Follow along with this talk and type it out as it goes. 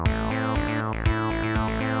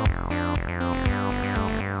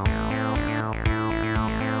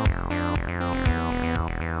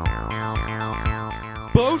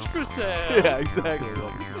ultrasound. Yeah, exactly.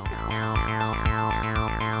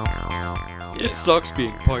 It sucks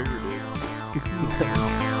being pirated.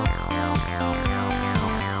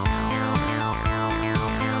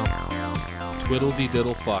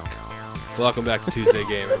 Twiddle-dee-diddle fuck. Welcome back to Tuesday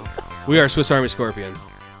Gaming. We are Swiss Army Scorpion.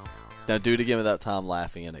 Now do it again without Tom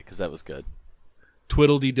laughing in it, because that was good.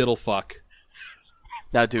 Twiddle-dee-diddle fuck.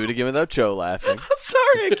 Now do it again without Joe laughing.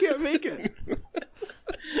 Sorry, I can't make it.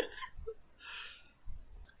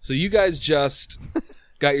 So you guys just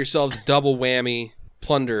got yourselves double whammy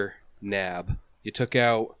plunder nab. You took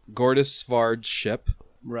out Gortys Svard's ship,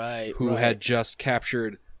 Right. who had just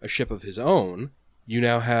captured a ship of his own. You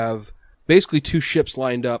now have basically two ships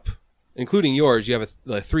lined up, including yours. You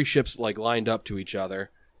have three ships lined up to each other.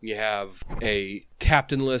 You have a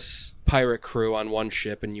captainless pirate crew on one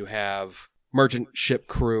ship, and you have merchant ship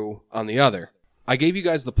crew on the other. I gave you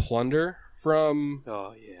guys the plunder from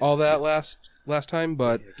all that last time,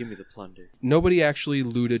 but give me the plunder. nobody actually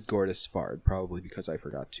looted Gortys Svard, probably because I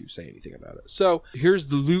forgot to say anything about it. So here's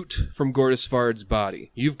the loot from Gortys Svard's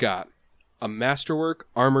body. You've got a masterwork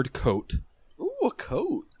armored coat. Ooh, a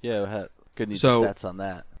coat. Yeah, good need So- stats on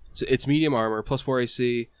that. So it's medium armor, plus 4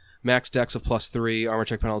 AC, max dex of plus 3, armor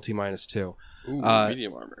check penalty minus 2. Ooh,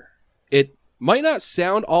 medium armor. It might not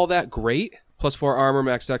sound all that great, plus 4 armor,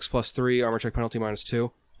 max dex plus 3, armor check penalty minus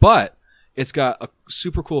 2, but it's got a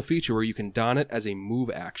super cool feature where you can don it as a move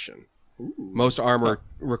action. Ooh. Most armor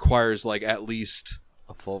requires at least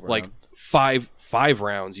A full round. five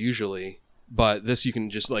rounds usually, but this you can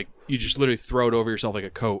just you just literally throw it over yourself like a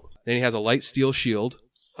coat. Then he has a light steel shield,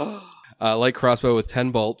 light crossbow with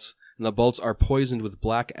 10 bolts, and the bolts are poisoned with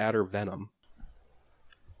black adder venom.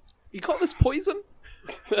 You call this poison?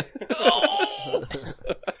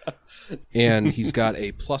 And he's got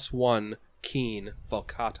a +1 keen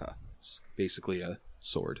falcata. It's basically a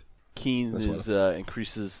sword. Keen That's is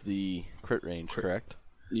increases the crit range, correct?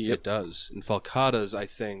 It does. And falcatas, I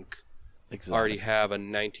think, Exotic. already have a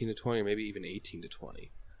 19 to 20 or maybe even 18 to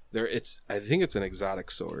 20. I think it's an exotic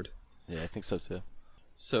sword. Yeah, I think so too.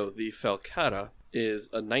 So the Falcata is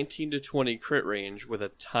a 19 to 20 crit range with a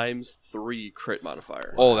 ×3 crit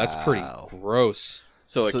modifier. Oh, that's pretty Wow. gross.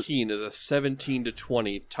 So so- a Keen is a 17 to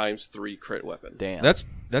 20 ×3 crit weapon. Damn.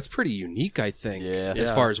 That's pretty unique, I think, Yeah. as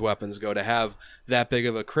Yeah. far as weapons go, to have that big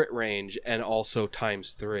of a crit range and also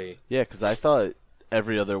 ×3. Yeah, because I thought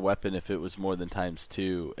every other weapon, if it was more than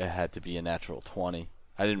 ×2, it had to be a natural 20.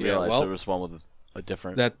 I didn't Yeah, realize well, there was one with a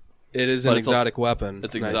different. That it is But an it's also- exotic weapon.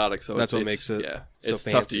 It's and exotic, so that's what it's- makes it yeah. so It's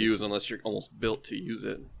tough to fancy. use unless you're almost built to use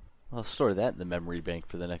it. I'll store that in the memory bank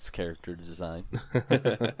for the next character design.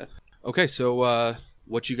 Okay, so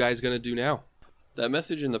what you guys gonna do now? That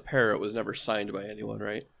message in the parrot was never signed by anyone,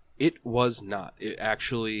 right? It was not. It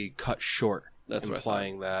actually cut short, That's what I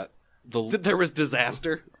implying that There was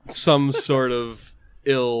disaster. some sort of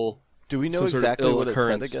ill, Do we know some sort of exactly ill what it said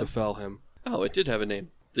occurrence again? befell him. Oh, it did have a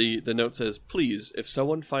name. The note says, "Please, if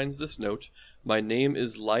someone finds this note, my name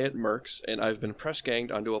is Lyat Merks, and I've been press ganged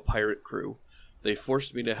onto a pirate crew. They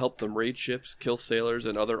forced me to help them raid ships, kill sailors,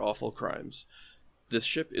 and other awful crimes. This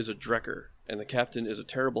ship is a Drekker, and the captain is a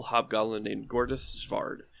terrible hobgoblin named Gortys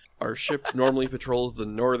Svard. Our ship normally patrols the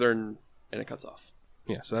northern..." And it cuts off.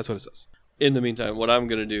 Yeah, so that's what it says. In the meantime, what I'm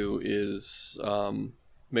going to do is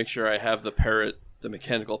make sure I have the parrot, the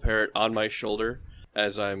mechanical parrot, on my shoulder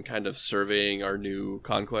as I'm kind of surveying our new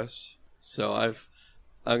conquest. So I'm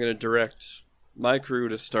going to direct my crew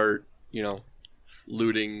to start,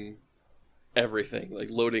 looting everything,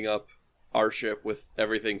 loading up our ship with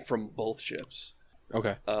everything from both ships.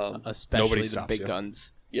 Okay. Especially Nobody the stops big you.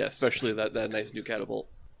 guns. Yeah, especially that nice new catapult.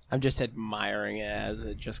 I'm just admiring it as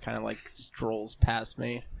it just kind of strolls past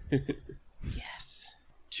me. Yes.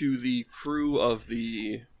 To the crew of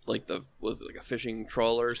was it a fishing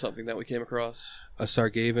trawler or something that we came across? A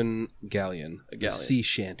Sargavan galleon. A galleon. The sea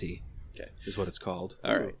shanty. Okay. Is what it's called.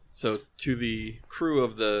 All right. So to the crew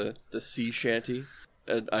of the sea shanty,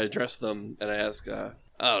 I address them and I ask,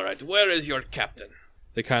 "All right, where is your captain?"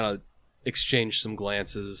 They kind of exchange some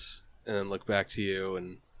glances and then look back to you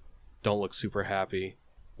and don't look super happy.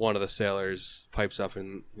 One of the sailors pipes up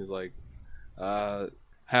and he's like,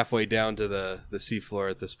 halfway down to the seafloor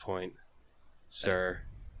at this point, sir.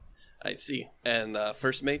 I see. And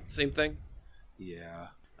first mate, same thing? Yeah.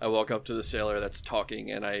 I walk up to the sailor that's talking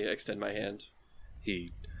and I extend my hand.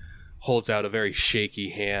 He holds out a very shaky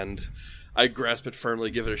hand. I grasp it firmly,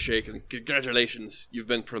 give it a shake, and congratulations, you've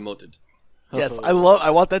been promoted. Yes, I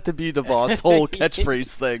want that to be Devon's whole catchphrase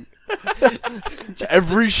thing.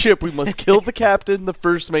 Every ship, we must kill the captain, the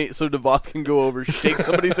first mate, so Devon can go over, shake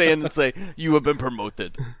somebody's hand, and say, "You have been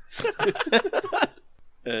promoted."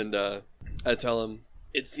 And I tell him,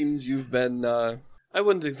 it seems you've been, I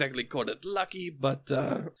wouldn't exactly call it lucky, but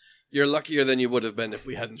you're luckier than you would have been if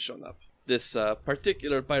we hadn't shown up. This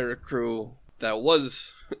particular pirate crew that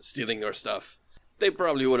was stealing your stuff, they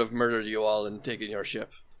probably would have murdered you all and taken your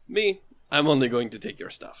ship. Me, I'm only going to take your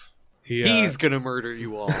stuff. He's gonna murder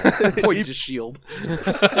you all. Point to Shield.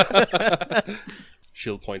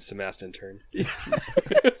 Shield points to Masked Intern.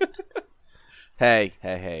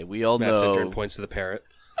 Hey, we all Masked know. Intern points to the parrot.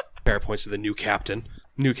 Parrot points to the new captain.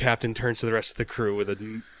 New captain turns to the rest of the crew with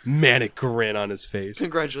a manic grin on his face.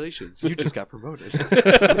 Congratulations, you just got promoted.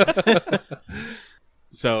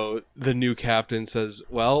 So the new captain says,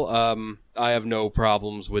 well, I have no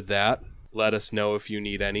problems with that. Let us know if you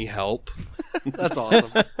need any help. That's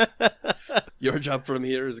awesome. Your job from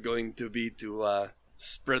here is going to be to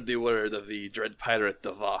spread the word of the dread pirate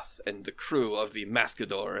Devoth and the crew of the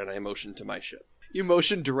Mascador, and I motion to my ship. You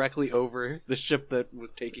motioned directly over the ship that was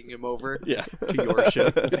taking him over Yeah. to your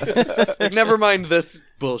ship. Like, never mind this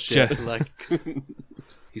bullshit. Like,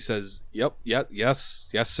 He says, yes,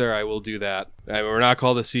 sir, I will do that. We're not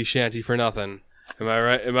called a sea shanty for nothing. Am I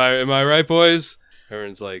right? Am I right, boys?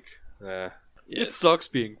 Everyone's like, it Yes. sucks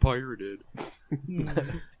being pirated.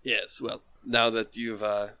 Yes, well, now that you've,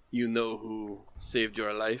 you know who saved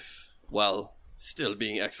your life while still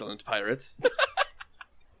being excellent pirates.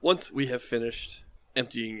 Once we have finished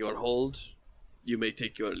emptying your hold, you may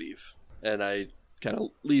take your leave. And I kind of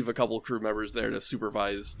leave a couple crew members there to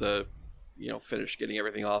supervise the, finish getting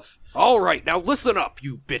everything off. All right, now listen up,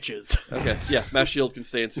 you bitches. Okay, yeah, Mass Shield can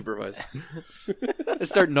stay and supervise. I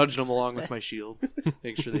start nudging them along with my shields,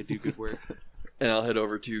 make sure they do good work. And I'll head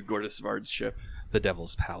over to Gortys Vard's ship, the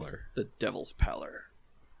Devil's Pallor. the Devil's Pallor.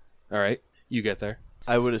 All right, you get there.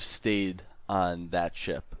 I would have stayed on that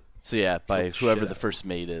ship. So yeah, by Shit. whoever the first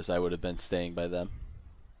mate is, I would have been staying by them,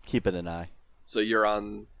 keeping an eye. So you're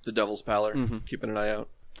on the Devil's Pallor, keeping an eye out.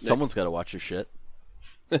 Nick? Someone's got to watch your shit.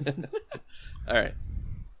 All right.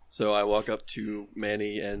 So I walk up to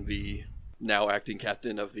Manny and the now acting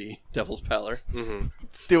captain of the Devil's Pallor.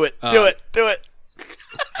 Do it. Do it.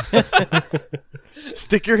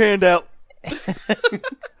 Stick your hand out.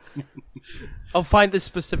 I'll find the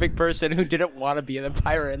specific person who didn't want to be the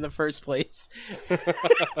pirate in the first place.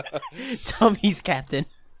 Tell me he's captain.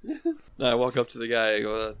 I walk up to the guy. I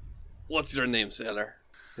go, "What's your name, sailor?"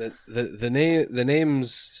 The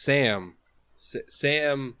name's Sam.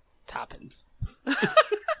 Sam. Toppins.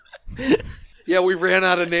 Yeah, we ran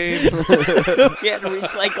out of names. We had to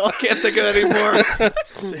recycle. Can't think of any more.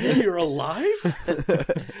 Sam, you're alive?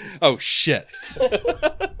 Oh shit.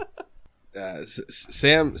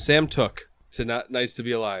 Sam took. So not nice to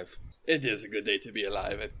be alive. It is a good day to be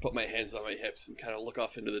alive. I put my hands on my hips and kind of look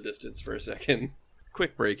off into the distance for a second.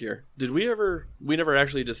 Quick break here. We never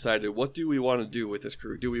actually decided, what do we want to do with this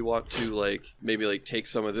crew? Do we want to, maybe take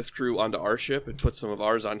some of this crew onto our ship and put some of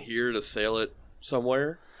ours on here to sail it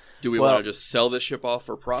somewhere? Do we want to just sell this ship off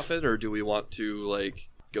for profit, or do we want to,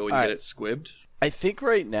 go and get it squibbed? I think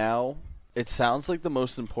right now, it sounds like the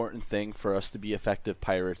most important thing for us to be effective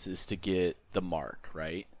pirates is to get the mark,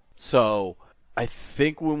 right? So, I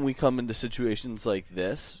think when we come into situations like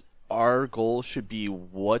this, our goal should be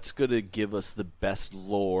what's going to give us the best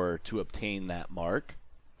lore to obtain that mark.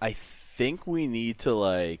 I think we need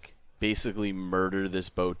to, basically murder this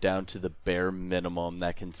boat down to the bare minimum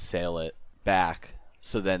that can sail it back,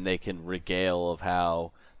 so then they can regale of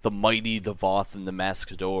how the mighty Devoth and the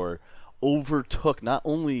Mascador overtook not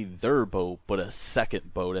only their boat, but a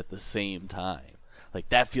second boat at the same time.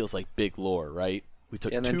 That feels like big lore, right? We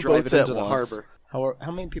took And then two drive boats it at into the once. harbor.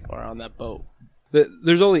 How many people are on that boat?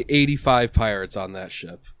 There's only 85 pirates on that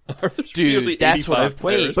ship. There's Dude, usually that's what 85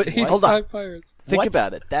 players. Wait, But hold on. 85 pirates. Think What?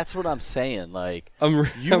 about it. That's what I'm saying. I'm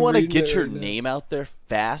You want to reading get it your right now. name out there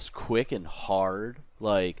fast, quick, and hard.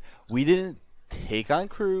 We didn't take on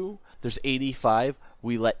crew. There's 85.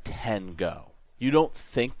 We let 10 go. You don't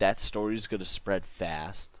think that story's going to spread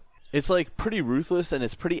fast? It's pretty ruthless, and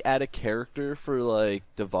it's pretty out of character for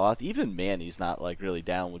Devoth. Even Manny's not really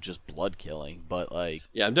down with just blood killing, but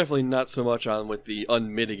Yeah, I'm definitely not so much on with the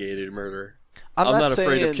unmitigated murder. I'm not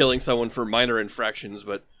afraid saying- of killing someone for minor infractions,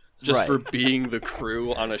 but just Right. for being the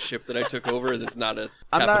crew on a ship that I took over, that's not a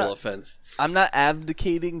I'm capital not- offense. I'm not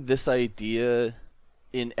advocating this idea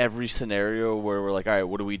in every scenario where we're all right,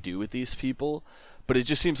 what do we do with these people? But it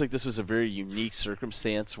just seems like this was a very unique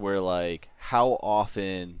circumstance where how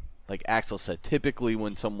often, Axel said, typically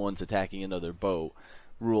when someone's attacking another boat,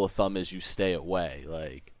 rule of thumb is you stay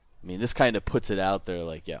away. This kind of puts it out there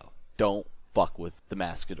yo, don't fuck with the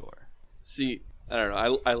Mascador. See, I don't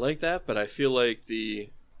know. I like that, but I feel like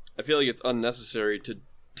it's unnecessary to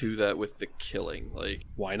do that with the killing.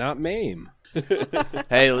 Why not maim?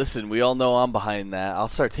 Hey, listen, we all know I'm behind that. I'll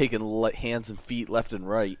start taking hands and feet left and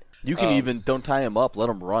right. You can even don't tie them up, let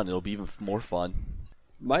them run. It'll be even more fun.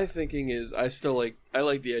 My thinking is I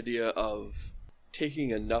like the idea of taking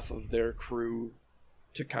enough of their crew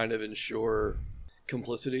to kind of ensure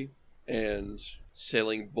complicity and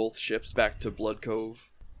sailing both ships back to Blood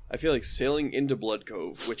Cove. I feel like sailing into Blood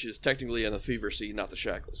Cove, which is technically on the Fever Sea, not the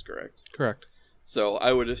Shackles, correct? Correct. So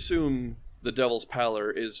I would assume the Devil's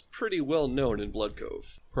Pallor is pretty well known in Blood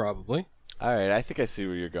Cove. Probably. All right, I think I see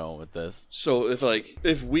where you're going with this. So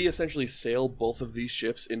if we essentially sail both of these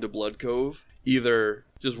ships into Blood Cove, either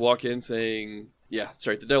just walk in saying, yeah, that's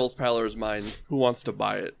right, the Devil's Pallor is mine, who wants to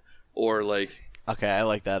buy it? Or like... Okay, I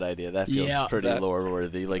like that idea. That feels pretty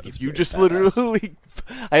lore-worthy. Like, if you pretty just badass. literally...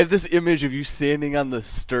 I have this image of you standing on the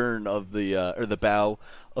stern of the, or the bow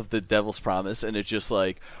of the Devil's Promise, and it's just,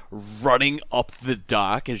 like, running up the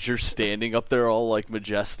dock as you're standing up there all, like,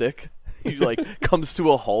 majestic. You, like, comes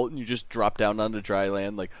to a halt, and you just drop down onto dry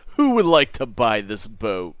land, like, who would like to buy this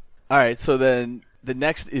boat? All right, so then... The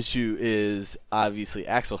next issue is, obviously,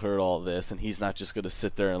 Axel heard all of this, and he's not just going to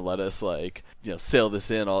sit there and let us, like, sail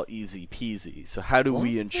this in all easy peasy. So how do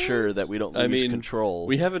we ensure that we don't lose control?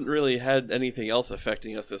 We haven't really had anything else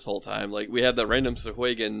affecting us this whole time. Like, we had the random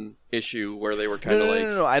Sahuagin issue where they were kind of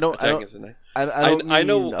No, I don't I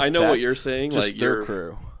know what you're saying. Just like their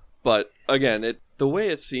crew. But, again, the way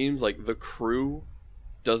it seems, like, the crew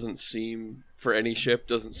doesn't seem, for any ship,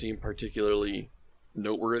 doesn't seem particularly...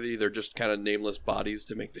 noteworthy. They're just kind of nameless bodies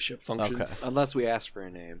to make the ship function. Okay. Unless we ask for a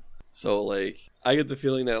name. So, like, I get the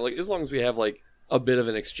feeling that, like, as long as we have, like, a bit of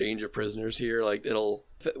an exchange of prisoners here, like, it'll,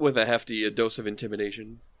 with a dose of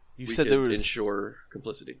intimidation, You said there was ensure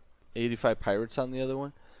complicity. 85 pirates on the other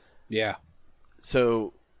one? Yeah.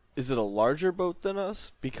 So, is it a larger boat than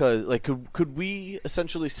us? Because, like, could we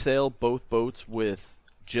essentially sail both boats with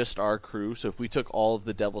just our crew? So if we took all of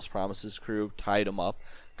the Devil's Promises crew, tied them up,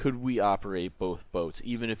 could we operate both boats,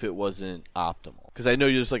 even if it wasn't optimal? Because I know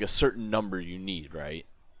there's, like, a certain number you need, right?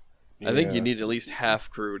 I think you need at least half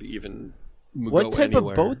crew to even go What type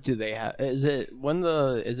anywhere. of boat do they have? Is it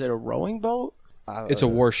a rowing boat? It's a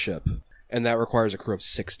warship, and that requires a crew of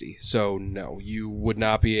 60. So, no, you would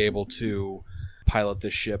not be able to pilot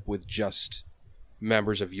this ship with just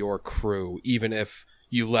members of your crew, even if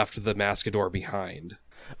you left the Mascador behind.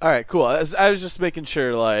 All right, cool. I was just making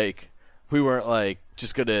sure, like, we weren't, like,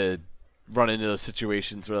 just going to run into those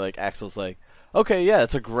situations where, like, Axel's like, okay, yeah,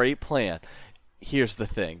 it's a great plan. Here's the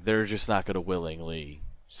thing. They're just not going to willingly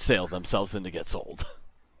sail themselves in to get sold.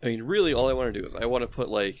 I mean, really, all I want to do is I want to put,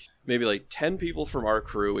 like, maybe, like, 10 people from our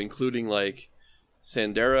crew, including, like,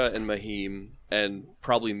 Sandera and Mahim, and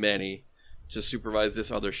probably Manny, to supervise this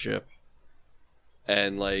other ship.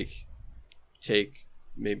 And, like, take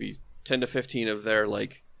maybe 10 to 15 of their,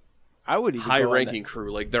 like, I would even high-ranking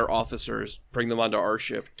crew, like their officers, bring them onto our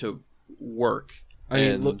ship to work. I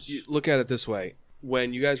mean, look at it this way.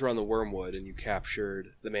 When you guys were on the Wormwood and you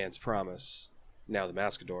captured the Man's Promise, now the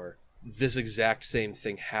Mascador, this exact same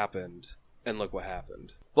thing happened, and look what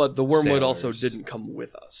happened. But the Wormwood also Sailors. didn't come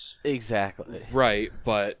with us. Exactly. Right,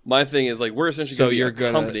 but... My thing is, like, we're essentially So going to you're be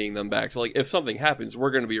accompanying them back. So, like, if something happens,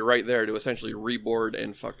 we're going to be right there to essentially reboard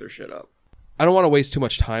and fuck their shit up. I don't want to waste too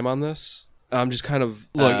much time on this. I'm just kind of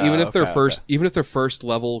look. Even if they're first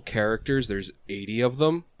level characters, there's 80 of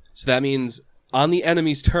them. So that means on the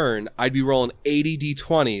enemy's turn, I'd be rolling 80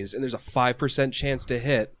 d20s, and there's a 5% chance to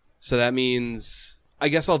hit. So that means, I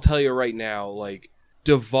guess I'll tell you right now, like,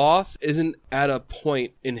 Devoth isn't at a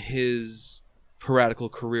point in his piratical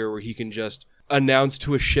career where he can just announce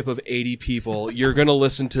to a ship of 80 people, "You're gonna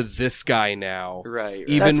listen to this guy now." Right.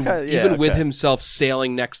 Even That's with himself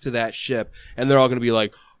sailing next to that ship, and they're all gonna be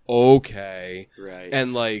like, okay. Right.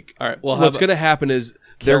 And, like, All right, well, what's going to happen is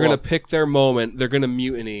they're Kill going to 'em. pick their moment. They're going to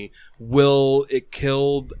mutiny. Will it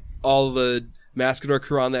kill all the Mascador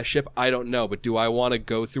crew on that ship? I don't know. But do I want to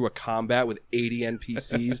go through a combat with 80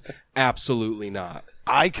 NPCs? Absolutely not.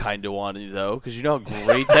 I kind of want to, though, because you know how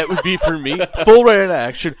great that would be for me? Full rate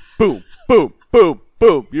action. Boom, boom, boom,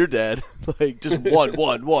 boom. You're dead. Like, just one.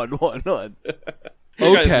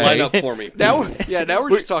 You guys Okay. line up for me. Now we're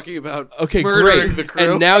just talking about Okay, murdering great. the crew.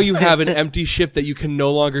 And now you have an empty ship that you can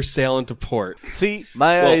no longer sail into port. See,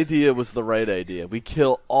 my Well- idea was the right idea. We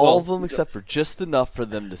kill all of them except for just enough for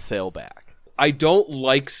them to sail back. I don't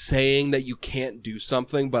like saying that you can't do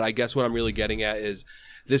something, but I guess what I'm really getting at is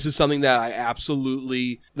this is something that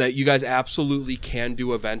that you guys absolutely can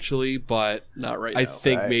do eventually, but Not right I now.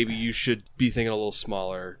 think maybe you should be thinking a little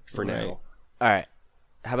smaller for now. All right.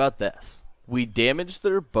 How about this? We damage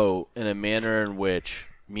their boat in a manner in which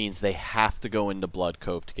means they have to go into Blood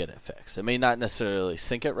Cove to get it fixed. It may not necessarily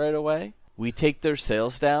sink it right away. We take their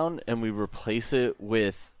sails down and we replace it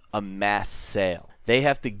with a mast sail. They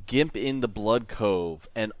have to gimp into Blood Cove,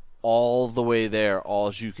 and all the way there,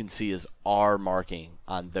 all you can see is our marking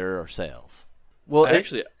on their sails. Well,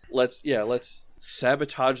 Actually, let's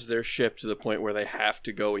sabotage their ship to the point where they have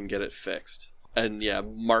to go and get it fixed, and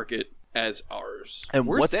mark it as ours. and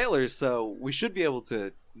We're what's- sailors, so we should be able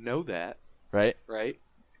to know that, right? right?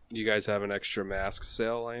 You guys have an extra mask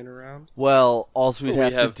sail lying around? Well, all we'd We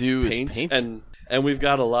have to do paint, is paint. and we've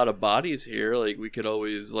got a lot of bodies here. Like we could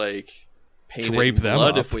always paint Drape it in them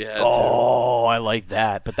blood up. if we had to. Oh, I like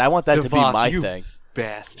that. But I want that to be Devoth, my you thing.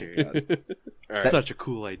 Bastard. All right. Such a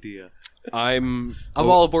cool idea. I'm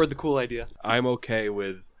all aboard the cool idea. I'm okay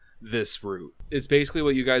with this route. It's basically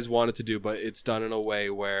what you guys wanted to do, but it's done in a way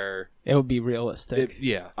where It would be realistic.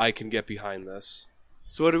 I can get behind this.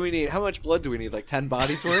 So what do we need? How much blood do we need? Like 10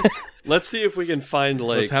 bodies worth? Let's see if we can find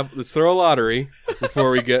Let's throw a lottery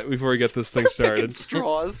before we get this thing Picking started.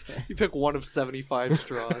 straws. You pick one of 75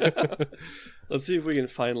 straws. let's see if we can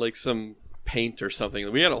find some paint or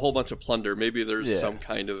something. We had a whole bunch of plunder. Maybe there's some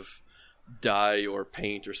kind of dye or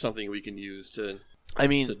paint or something we can use to. I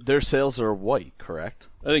mean, their sails are white, correct?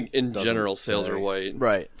 I think in Doesn't general sails say. are white.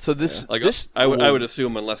 Right. So this, I would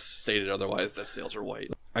assume unless stated otherwise that sails are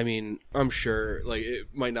white. I mean, I'm sure it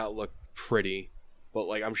might not look pretty, but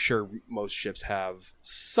I'm sure most ships have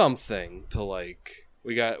something to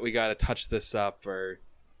we got to touch this up, or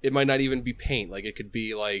it might not even be paint. It could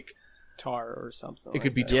be Tar or something. it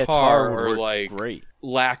could be Yeah, tar would or work great.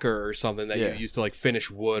 lacquer or something that Yeah. you use to finish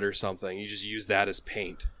wood or something. You just use that as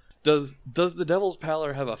paint. Does the Devil's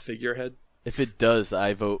Pallor have a figurehead? If it does,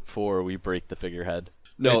 I vote for we break the figurehead.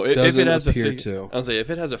 No, It if doesn't it has a appear to. I'll say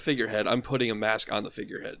if it has a figurehead, I'm putting a mask on the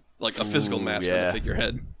figurehead, like a physical Ooh, mask on yeah. the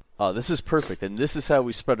figurehead. Oh, this is perfect, and this is how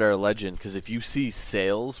we spread our legend. Because if you see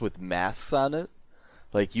sails with masks on it,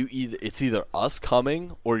 it's either us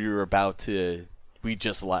coming or you're about to. We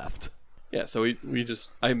just left. Yeah, so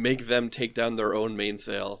I make them take down their own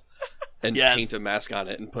mainsail and Yes. paint a mask on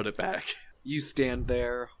it and put it back. You stand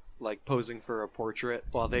there, posing for a portrait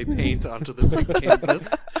while they paint onto the big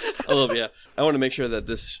canvas. I love, yeah. I want to make sure that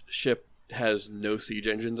this ship has no siege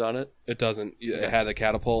engines on it. It doesn't. It had a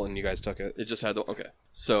catapult, and you guys took it. It just had okay.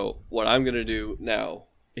 So what I'm gonna do now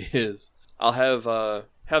is I'll have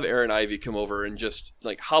Aaron Ivy come over and just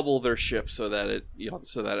hobble their ship so that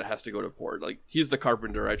it has to go to port. He's the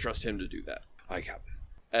carpenter. I trust him to do that. I got.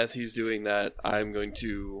 As he's doing that, I'm going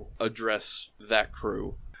to address that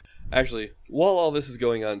crew. Actually, while all this is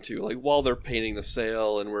going on too, while they're painting the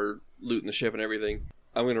sail and we're looting the ship and everything,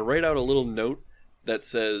 I'm going to write out a little note that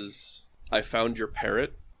says, "I found your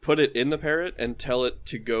parrot." Put it in the parrot and tell it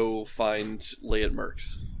to go find Layat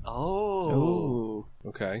Merks. Oh. Ooh.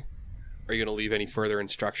 Okay. Are you going to leave any further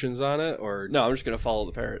instructions on it, or No, I'm just going to follow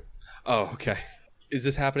the parrot. Oh, okay. Is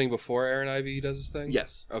this happening before Aaron Ivy does his thing?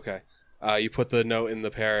 Yes. Okay. You put the note in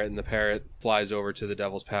the parrot, and the parrot flies over to the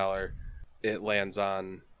Devil's Pallor. It lands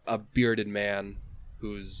on a bearded man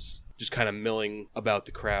who's just kind of milling about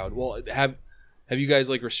the crowd. Well, have you guys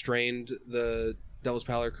restrained the Devil's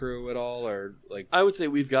Pallor crew at all, or I would say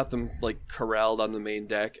we've got them corralled on the main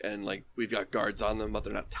deck, and we've got guards on them, but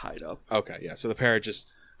they're not tied up. Okay, yeah. So the parrot just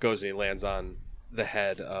goes and he lands on the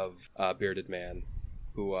head of a bearded man,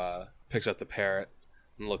 who picks up the parrot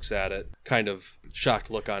and looks at it, kind of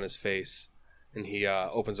shocked look on his face, and he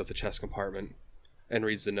opens up the chest compartment and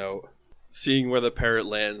reads the note. Seeing where the parrot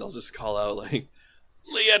lands, I'll just call out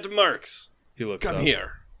Layat Merks, He looks come up.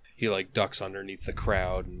 here. He ducks underneath the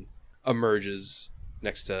crowd and emerges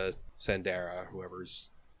next to Sandera, whoever's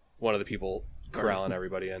one of the people corralling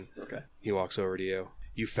everybody in. Okay. He walks over to you.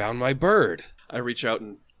 You found my bird. I reach out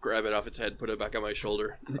and grab it off its head, put it back on my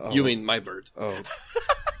shoulder. Oh. You mean my bird? Oh,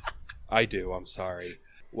 I do. I'm sorry.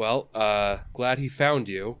 Well, glad he found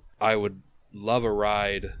you. I would love a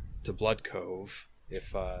ride to Blood Cove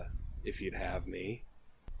if you'd have me.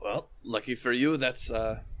 Well, lucky for you, that's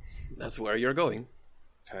where you're going.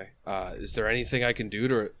 Okay. Is there anything I can do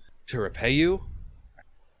to repay you?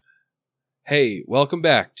 Hey, welcome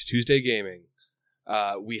back to Tuesday Gaming.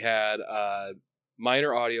 We had a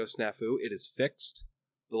minor audio snafu. It is fixed.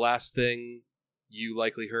 The last thing you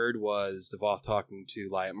likely heard was Devoth talking to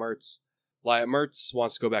Layat Mertz. Layat Mertz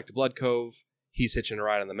wants to go back to Blood Cove. He's hitching a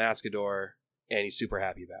ride on the Mascador, and he's super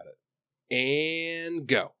happy about it. And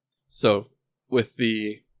go. So, with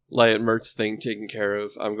the Layat Mertz thing taken care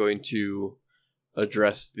of, I'm going to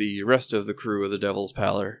address the rest of the crew of the Devil's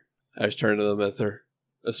Pallor. I just turn to them as they're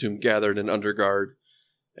assumed gathered and under guard,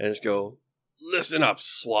 and just go, "Listen up,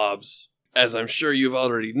 swabs. As I'm sure you've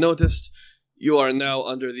already noticed, you are now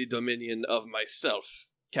under the dominion of myself,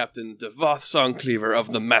 Captain Devoth Songcleaver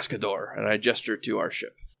of the Mascador, and I gesture to our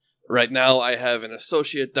ship. Right now, I have an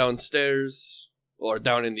associate downstairs, or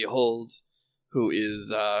down in the hold, who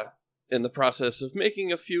is in the process of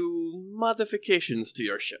making a few modifications to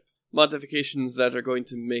your ship. Modifications that are going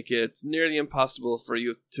to make it nearly impossible for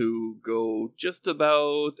you to go just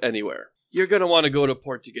about anywhere. You're going to want to go to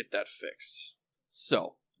port to get that fixed.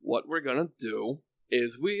 So, what we're going to do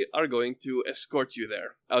is we are going to escort you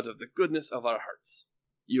there out of the goodness of our hearts.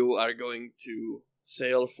 You are going to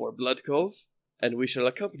sail for Blood Cove, and we shall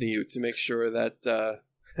accompany you to make sure that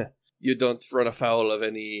you don't run afoul of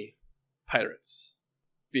any pirates.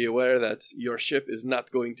 Be aware that your ship is not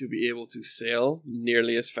going to be able to sail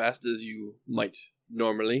nearly as fast as you might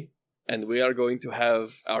normally, and we are going to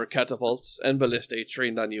have our catapults and ballistae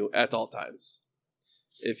trained on you at all times.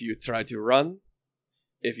 If you try to run,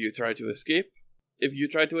 if you try to escape, if you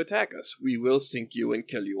try to attack us, we will sink you and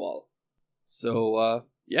kill you all. So,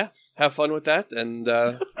 yeah, have fun with that, and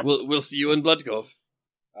we'll see you in Blood Cove.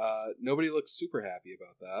 Nobody looks super happy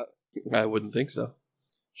about that. I wouldn't think so.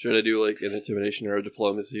 Should I do like an intimidation or a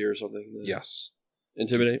diplomacy or something? Yes.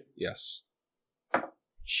 Intimidate? Yes.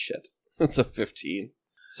 Shit. That's a 15.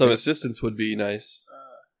 Some assistance would be nice.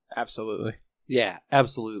 Absolutely. Yeah,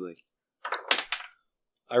 absolutely.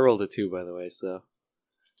 I rolled a 2, by the way, so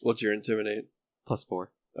What's your intimidate? +4.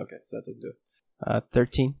 Okay, so that doesn't do it.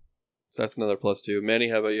 13. So that's another +2. Manny,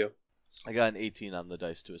 how about you? I got an 18 on the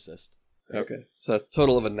dice to assist. Okay, so that's a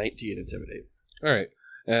total of a 19 intimidate. All right.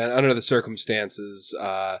 And under the circumstances,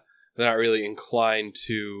 they're not really inclined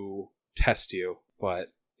to test you. But,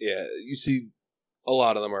 yeah, you see a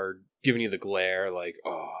lot of them are giving you the glare, like,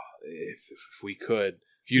 oh, if we could.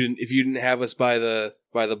 If you didn't have us by the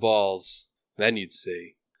balls, then you'd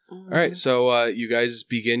see. All right, so you guys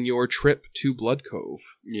begin your trip to Blood Cove.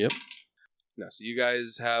 Yep. Now, so you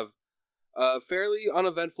guys have a fairly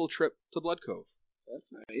uneventful trip to Blood Cove.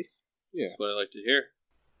 That's nice. Yeah. That's what I like to hear.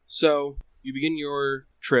 So, you begin your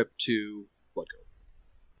trip to Blood Cove.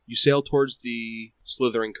 You sail towards the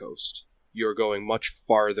Slithering Coast. You're going much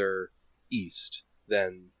farther east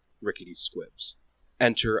than Rickety Squibs.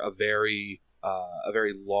 Enter a very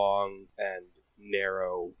long and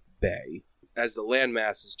narrow bay. As the land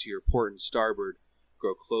masses to your port and starboard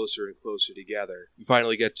grow closer and closer together, you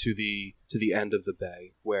finally get to the end of the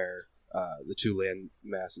bay where the two land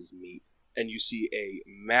masses meet, and you see a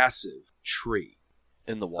massive tree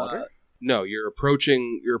In the water? No, you're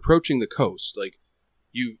approaching the coast. Like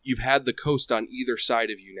you've had the coast on either side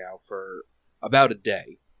of you now for about a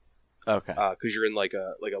day. Okay. Because you're in like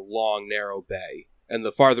a long narrow bay, and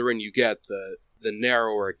the farther in you get, the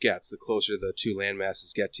narrower it gets, the closer the two land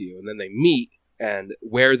masses get to you, and then they meet. And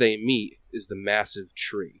where they meet is the massive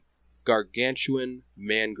tree, Gargantuan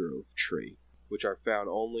mangrove tree, which are found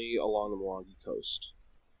only along the Mwangi coast.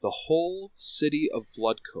 The whole city of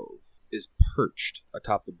Blood Cove is perched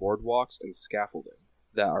atop the boardwalks and scaffolding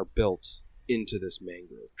that are built into this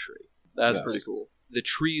mangrove tree. That's Yes. pretty cool. The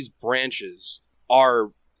tree's branches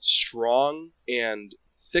are strong and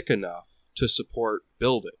thick enough to support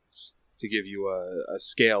buildings, to give you a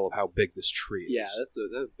scale of how big this tree is. Yeah, that's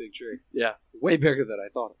a big tree. Yeah. Way bigger than I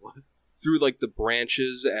thought it was. Through like the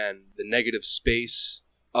branches and the negative space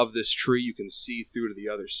of this tree, you can see through to the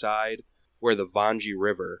other side where the Vanji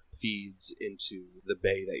River feeds into the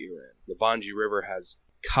bay that you're in. The Vanji River has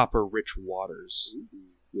copper-rich waters,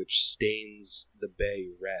 which stains the bay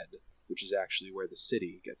red, which is actually where the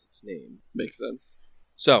city gets its name. Makes sense.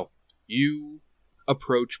 So, you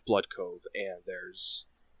approach Blood Cove, and there's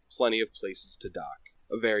plenty of places to dock.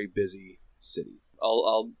 A very busy city.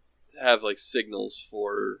 I'll have like signals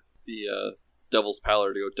for the Devil's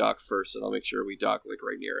Pallor to go dock first, and I'll make sure we dock like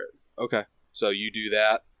right near it. Okay. So you do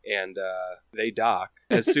that, and they dock.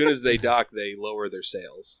 As soon as they dock, they lower their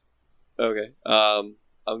sails. Okay. I'm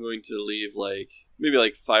going to leave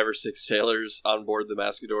maybe 5 or 6 sailors on board the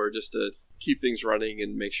Mascador just to keep things running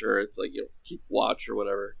and make sure it's keep watch or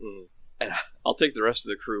whatever. Mm. And I'll take the rest of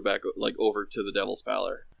the crew back over to the Devil's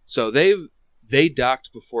Pallor. So they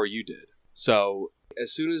docked before you did. So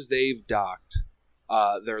as soon as they've docked,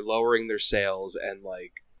 they're lowering their sails and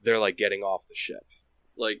they're getting off the ship.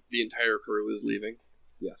 The entire crew is leaving.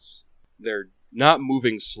 Yes. They're not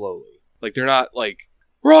moving slowly. They're not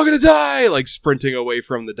we're all gonna die, sprinting away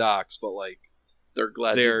from the docks, but They're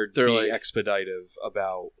glad they're being like, expeditive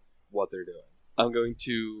about what they're doing. I'm going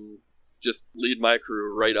to just lead my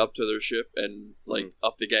crew right up to their ship and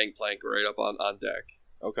up the gangplank right up on deck.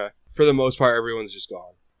 Okay. For the most part, everyone's just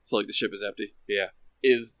gone. So the ship is empty. Yeah.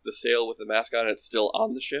 Is the sail with the mask on it still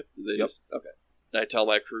on the ship? Did they Yep. Okay. And I tell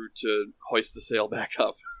my crew to hoist the sail back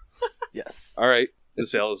up. Yes. All right. The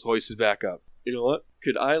sail is hoisted back up. You know what?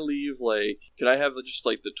 Could I leave, could I have just,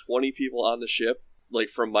 the 20 people on the ship,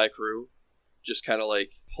 from my crew, just kind of,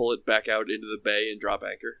 pull it back out into the bay and drop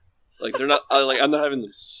anchor? They're not, I'm not having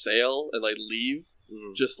them sail and, leave,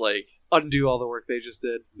 just, Undo all the work they just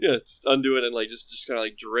did. yeah, just undo it and, just kind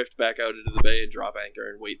of, drift back out into the bay and drop anchor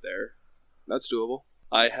and wait there. That's doable.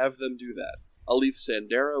 I have them do that. I'll leave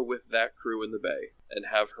Sandera with that crew in the bay and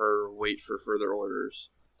have her wait for further orders.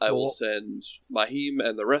 I will send Mahim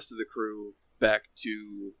and the rest of the crew back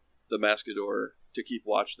to the Mascador to keep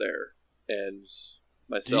watch there. And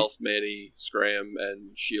myself, Manny, Scram,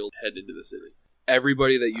 and Shield head into the city.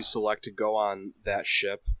 Everybody that you select to go on that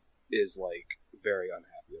ship is, very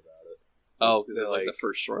unhappy about it. Oh, because it's, the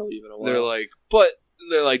first shore leave in a while.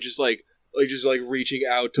 They're just reaching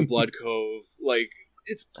out to Blood Cove.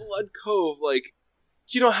 It's Blood Cove. Do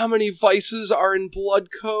you know how many vices are in Blood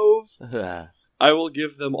Cove? I will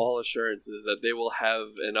give them all assurances that they will have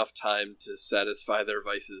enough time to satisfy their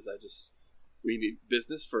vices. We need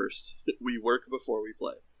business first. We work before we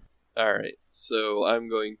play. Alright, so I'm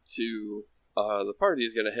going to... the party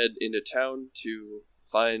is going to head into town to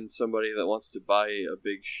find somebody that wants to buy a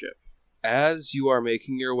big ship. As you are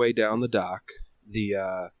making your way down the dock,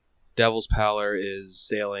 the Devil's Pallor is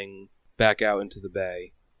sailing back out into the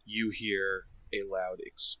bay. You hear a loud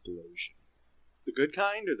explosion. The good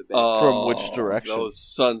kind or the bad? Oh, From which direction? Those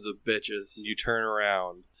sons of bitches. You turn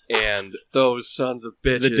around, and Those sons of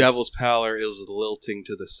bitches. the Devil's Pallor is lilting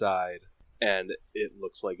to the side, and it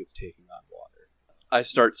looks like it's taking on water. I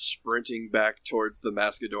start sprinting back towards the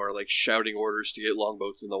Mascador, shouting orders to get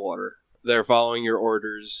longboats in the water. They're following your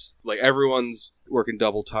orders. Everyone's working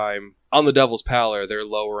double time. On the Devil's Pallor, they're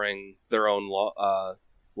lowering their own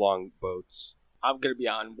longboats. I'm gonna be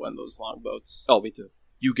on one of those longboats. Oh, me too.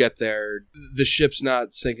 You get there. The ship's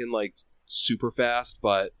not sinking, super fast,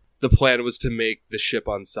 but the plan was to make the ship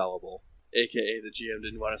unsellable. AKA the GM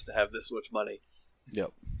didn't want us to have this much money.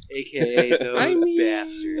 Yep. AKA those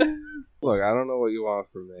bastards. Look, I don't know what you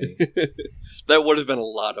want from me. That would have been a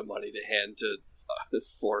lot of money to hand to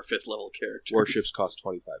 4 5th level characters. Warships cost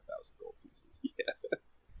 25,000 gold pieces. Yeah.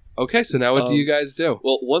 Okay, so now what do you guys do?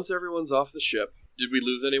 Well, once everyone's off the ship, did we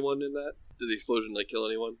lose anyone in that? Did the explosion kill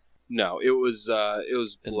anyone? No, it was In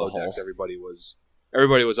below the hull. decks. Everybody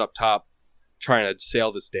was up top trying to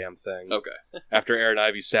sail this damn thing. Okay. After Aaron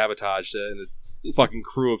Ivy sabotaged it, and a fucking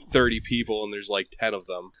crew of 30 people, and there's 10 of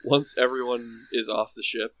them. Once everyone is off the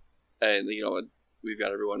ship, and we've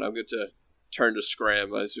got everyone, I'm going to turn to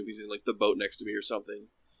Scram. I assume he's in the boat next to me or something,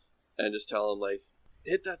 and just tell him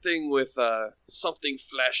hit that thing with something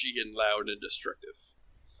flashy and loud and destructive.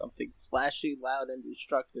 Something flashy, loud, and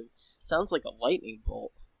destructive. Sounds like a lightning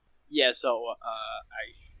bolt. Yeah, so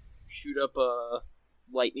I shoot up a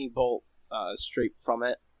lightning bolt straight from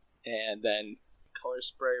it, and then color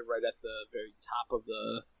spray right at the very top of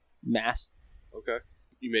the mast. Okay.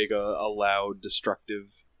 You make a loud,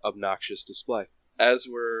 destructive, obnoxious display. As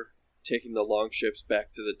we're taking the longships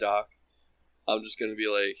back to the dock, I'm just going to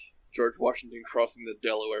be George Washington crossing the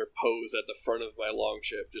Delaware pose at the front of my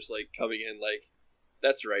longship, just coming in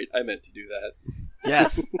that's right, I meant to do that.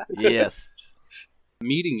 Yes. Yes.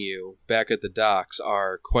 Meeting you back at the docks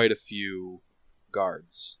are quite a few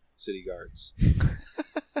guards, city guards.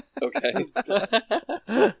 Okay.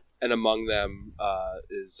 And among them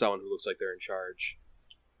is someone who looks like they're in charge.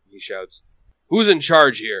 He shouts, "Who's in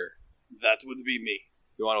charge here? That would be me.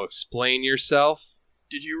 You want to explain yourself?"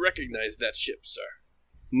 Did you recognize that ship, sir?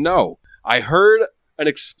 No. I heard an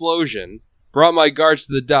explosion, brought my guards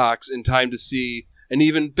to the docks in time to see an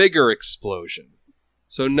even bigger explosion.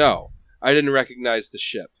 So no, I didn't recognize the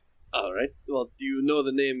ship. All right. Well, do you know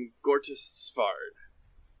the name Gortys Svard,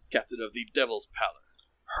 captain of the Devil's Pallor?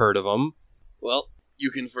 Heard of him. Well, you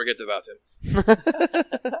can forget about him.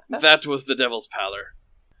 That was the Devil's Pallor.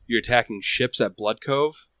 You're attacking ships at Blood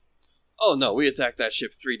Cove? Oh no, we attacked that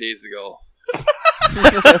ship 3 days ago.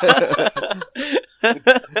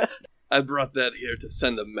 I brought that here to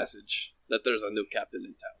send a message that there's a new captain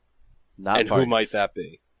in town. Not And who might that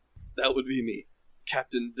be? That would be me,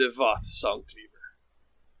 Captain Devoth Songcleaver.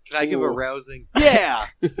 Can I give a rousing? Yeah!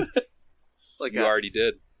 You already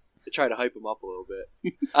did. I try to hype him up a little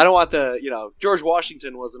bit. I don't want George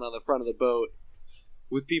Washington wasn't on the front of the boat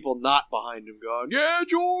with people not behind him going, "Yeah,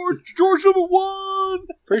 George #1!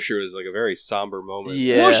 Pretty sure it was a very somber moment.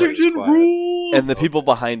 Yeah. Washington rules!" And the people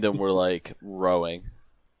behind him were rowing.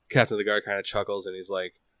 Captain of the Guard kind of chuckles and he's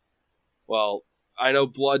like, "Well, I know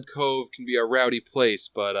Blood Cove can be a rowdy place,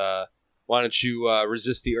 but why don't you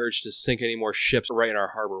resist the urge to sink any more ships right in our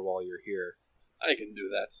harbor while you're here?" I can do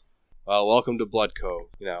that. Well, welcome to Blood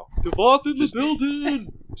Cove. Devoth in the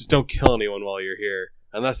building! Just don't kill anyone while you're here.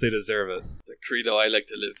 Unless they deserve it. The credo I like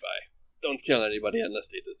to live by. Don't kill anybody unless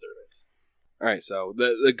they deserve it. All right, so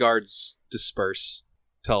the guards disperse,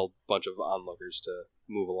 tell a bunch of onlookers to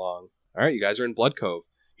move along. All right, you guys are in Blood Cove.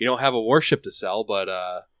 You don't have a warship to sell, but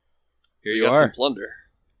here you got are. some plunder.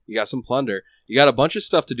 You got some plunder. You got a bunch of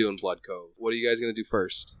stuff to do in Blood Cove. What are you guys going to do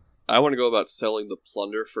first? I want to go about selling the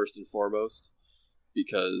plunder first and foremost,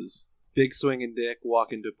 because Big swinging dick,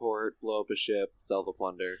 walk into port, blow up a ship, sell the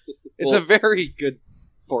plunder. It's Well- a very good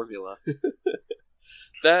formula.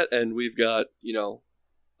 that, and we've got,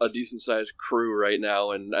 a decent-sized crew right now,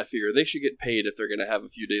 and I figure they should get paid if they're going to have a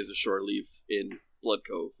few days of shore leave in Blood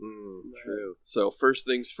Cove. True. So first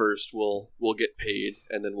things first, we'll get paid,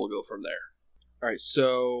 and then we'll go from there. All right,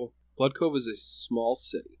 so Blood Cove is a small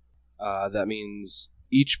city. That means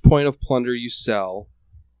each point of plunder you sell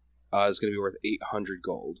is going to be worth 800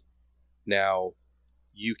 gold. Now,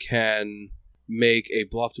 you can make a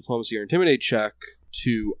bluff, diplomacy, or intimidate check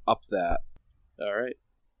to up that. All right.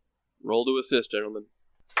 Roll to assist, gentlemen.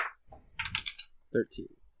 13.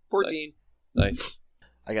 14. Nice.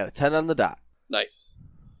 I got a 10 on the dot. Nice.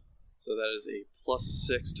 So that is a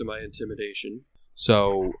 +6 to my intimidation.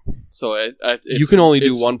 So So you can only do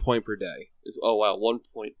it's- 1 point per day. Oh wow, 1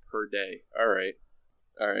 point per day. All right.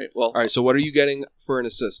 Well, All right, so what are you getting for an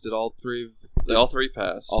assist? Did all three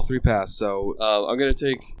pass. all three pass? So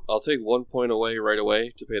I'll take 1 point away right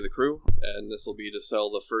away to pay the crew, and this will be to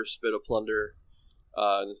sell the first bit of plunder.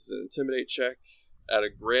 And this is an intimidate check at a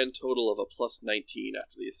grand total of a +19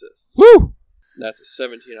 after the assists. woo! And that's a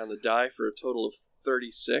 17 on the die for a total of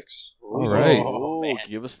 36. All right. Oh, man.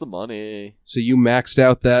 give us the money. So you maxed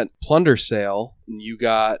out that plunder sale, and you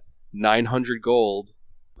got 900 gold.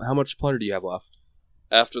 How much plunder do you have left?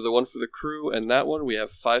 After the one for the crew and that one, we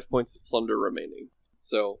have 5 points of plunder remaining.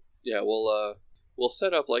 So yeah, we'll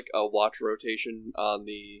set up like a watch rotation on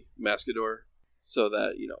the Mascador so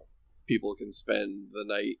that people can spend the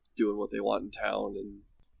night doing what they want in town, and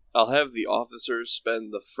I'll have the officers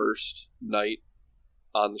spend the first night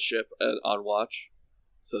on the ship and on watch,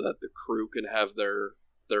 so that the crew can have their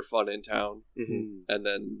fun in town, Mm-hmm. and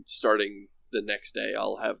then starting the next day,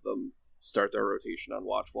 I'll have them start their rotation on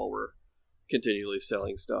watch while we're continually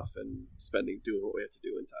selling stuff and doing what we have to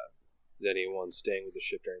do in time. Is anyone staying with the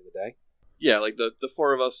ship during the day? Yeah, like the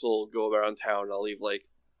four of us will go around town. I'll leave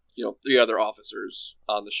 3 other officers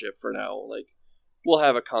on the ship for now. Like, we'll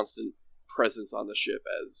have a constant presence on the ship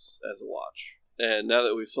as a watch. And now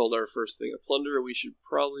that we've sold our first thing of plunder, we should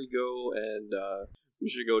probably go and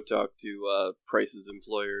talk to Price's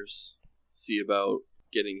employers, see about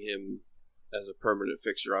getting him as a permanent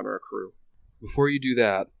fixture on our crew. Before you do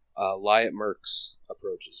that, Lyat Merks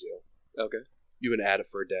approaches you. Okay. You've been at it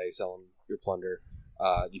for a day selling your plunder.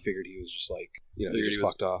 You figured he was just he Figured just he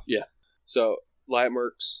was- fucked off. yeah. So Lyat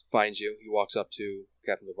Merks finds you. He walks up to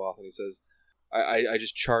Captain Devoth and he says, I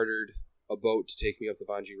just chartered a boat to take me up the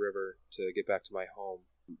Vanji River to get back to my home.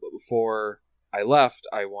 But before I left,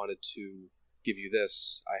 I wanted to give you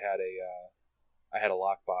this. I had a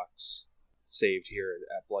lockbox saved here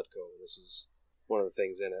at Blood Cove. This is one of the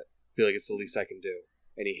things in it. I feel like it's the least I can do.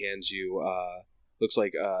 And he hands you, looks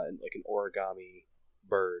like an origami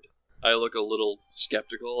bird. I look a little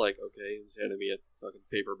skeptical, like, okay, he's handing me a fucking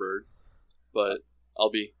paper bird, but I'll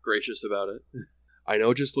be gracious about it. I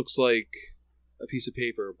know it just looks like a piece of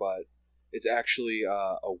paper, but it's actually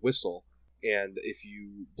a whistle. And if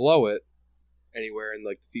you blow it anywhere in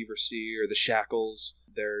the Fever Sea or the Shackles,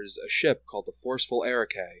 there's a ship called the Forceful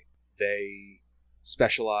Erike. They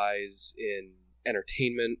specialize in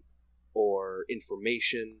entertainment or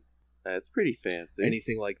information, That's pretty fancy.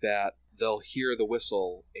 anything like that. They'll hear the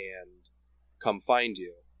whistle and come find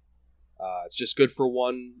you. It's just good for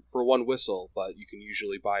one whistle, but you can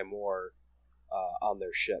usually buy more on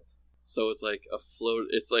their ship. So it's like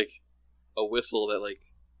it's like a whistle that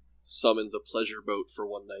summons a pleasure boat for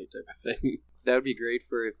one night type of thing. That would be great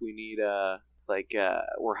for if we need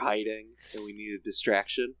we're hiding and we need a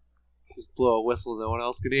distraction. Just blow a whistle no one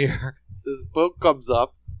else can hear. This boat comes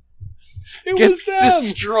up, It gets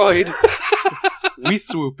destroyed. We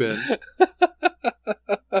swoop in.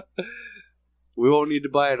 We won't need to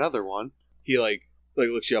buy another one. He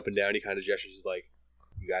looks you up and down. He kind of gestures. He's like,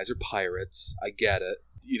 "You guys are pirates. I get it.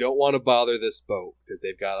 You don't want to bother this boat because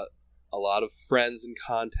they've got a lot of friends and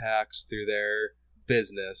contacts through their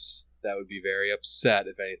business that would be very upset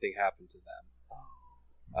if anything happened to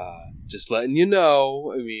them. Just letting you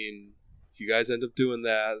know. I mean, if you guys end up doing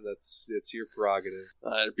that, it's your prerogative."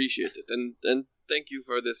 I appreciate it, and thank you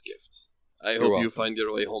for this gift. I You're hope welcome. you find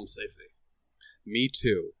your way home safely. Me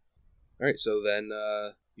too. All right, so then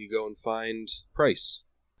you go and find Price.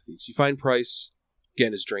 You find Price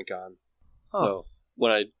getting his drink on. So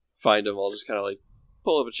when I find him, I'll just kind of like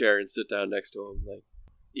pull up a chair and sit down next to him. Like,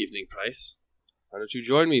 evening, Price. Why don't you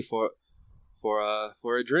join me for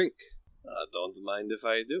a drink? Don't mind if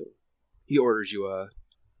I do. He orders you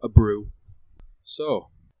a brew. So,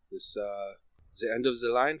 this is the end of the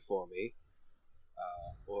line for me,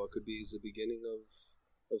 or it could be the beginning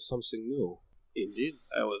of something new. Indeed.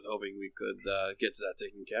 I was hoping we could get that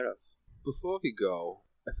taken care of. Before we go,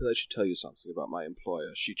 I feel I should tell you something about my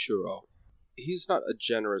employer, Shichiro. He's not a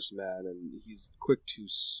generous man, and he's quick to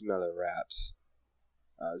smell a rat.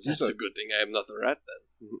 That's a good thing I am not a rat,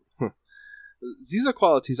 then. These are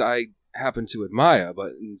qualities I happen to admire, but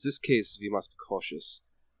in this case we must be cautious,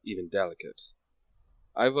 even delicate.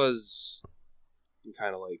 I was... He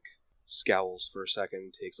kind of like scowls for a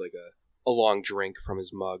second, takes like a long drink from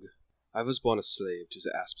his mug. I was born a slave to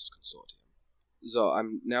the Aspis Consortium. So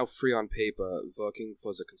I'm now free on paper, working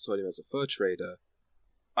for the Consortium as a fur trader.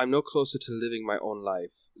 I'm no closer to living my own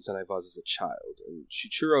life than I was as a child, and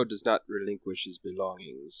Shichiro does not relinquish his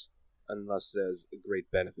belongings unless there's a great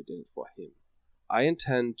benefit in it for him. I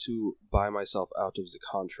intend to buy myself out of the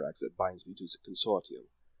contracts that binds me to the Consortium.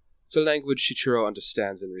 It's a language Shichiro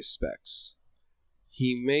understands and respects.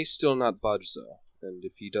 He may still not budge, though, and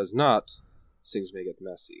if he does not, things may get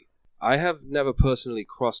messy. I have never personally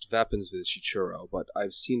crossed weapons with Shichiro, but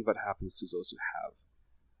I've seen what happens to those who have.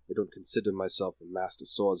 I don't consider myself a master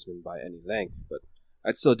swordsman by any length, but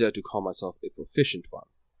I'd still dare to call myself a proficient one.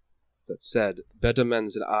 That said, better men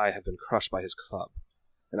than I have been crushed by his club,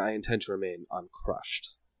 and I intend to remain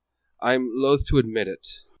uncrushed. I'm loath to admit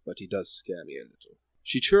it, but he does scare me a little.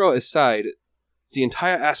 Shichiro aside, the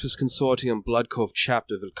entire Aspis Consortium Blood Cove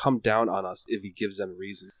chapter will come down on us if he gives them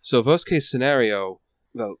reason. So worst case scenario,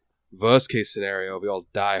 we all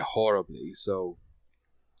die horribly, so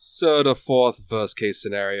third or fourth worst case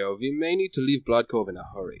scenario, we may need to leave Blood Cove in a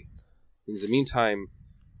hurry. In the meantime,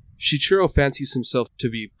 Shichiro fancies himself to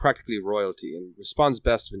be practically royalty and responds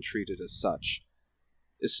best when treated as such,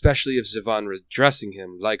 especially if Zivan redressing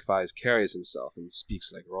him likewise carries himself and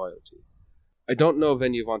speaks like royalty. I don't know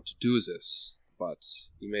when you want to do this, but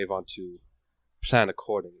you may want to plan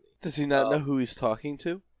accordingly. Does he not know who he's talking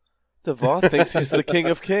to? Devoth thinks he's the king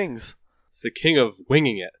of kings. The king of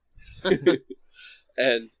winging it.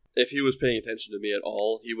 And if he was paying attention to me at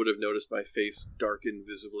all, he would have noticed my face darken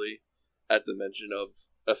visibly at the mention of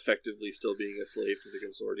effectively still being a slave to the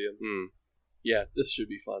Consortium. Yeah, this should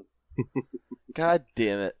be fun. God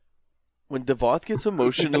damn it. When Devoth gets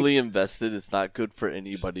emotionally invested, it's not good for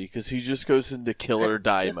anybody, because he just goes into kill or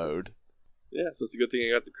die mode. Yeah, so it's a good thing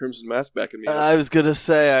I got the Crimson Mask back in me. I was gonna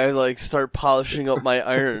say, I start polishing up my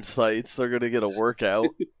iron sights. They're gonna get a workout.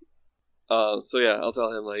 So yeah, I'll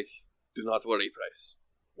tell him, do not worry, Price.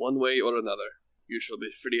 One way or another, you shall be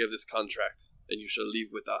free of this contract, and you shall leave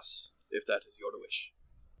with us, if that is your wish.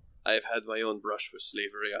 I have had my own brush with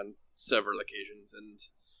slavery on several occasions, and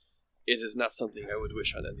it is not something I would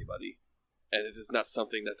wish on anybody, and it is not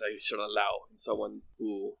something that I shall allow in someone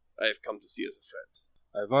who I have come to see as a friend.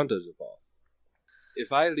 I wonder, Devoth,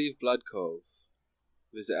 if I leave Blood Cove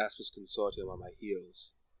with the Aspis Consortium on my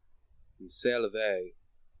heels and sail away,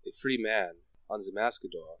 a free man, on the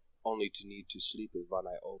Mascador, only to need to sleep with one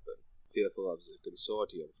eye open, fearful of the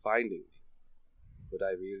Consortium finding me, would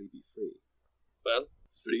I really be free? Well,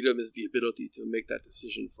 freedom is the ability to make that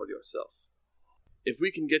decision for yourself. If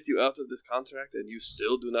we can get you out of this contract and you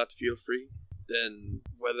still do not feel free, then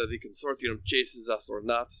whether the Consortium chases us or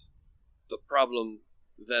not, the problem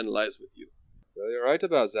then lies with you. Well, you're right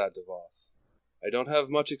about that, Devoth. I don't have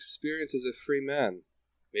much experience as a free man.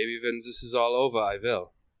 Maybe when this is all over, I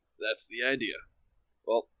will. That's the idea.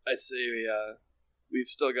 Well, I say we've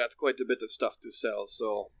still got quite a bit of stuff to sell,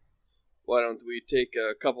 so why don't we take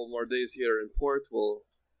a couple more days here in port, we'll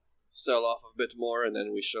sell off a bit more, and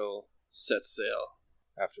then we shall set sail.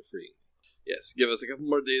 After freeing. Yes, give us a couple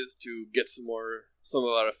more days to get some of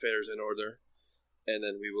our affairs in order, and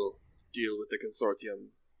then we will deal with the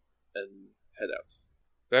Consortium and head out.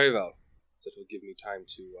 Very well. That will give me time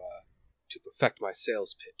to perfect my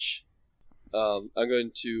sales pitch. I'm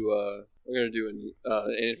going to do an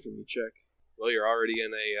infamy check. Well, you're already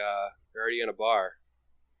in a bar.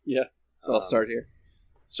 Yeah, so I'll start here.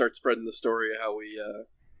 Start spreading the story of how we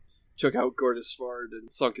took out Gordisfard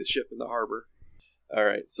and sunk his ship in the harbor. All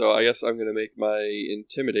right, so I guess I'm going to make my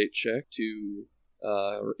intimidate check to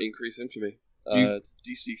increase infamy. It's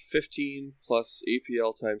DC 15 plus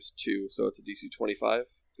APL times 2, so it's a DC 25.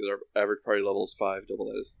 Because our average party level is 5, double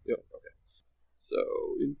that is. Yep, okay. So,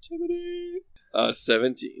 intimidate.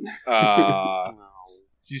 17.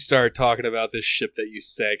 You start talking about this ship that you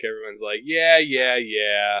sank. Everyone's like,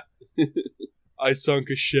 yeah. I sunk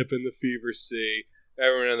a ship in the Fever Sea.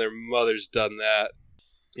 Everyone and their mother's done that.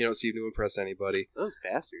 You don't seem to impress anybody. Those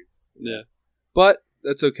bastards. Yeah. But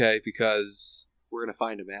that's okay because We're gonna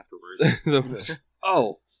find him afterwards.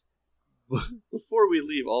 Oh, before we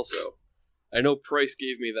leave, also, I know Price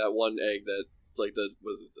gave me that one egg that, like,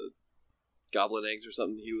 was it the goblin eggs or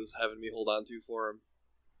something he was having me hold on to for him.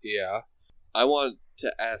 yeah. I want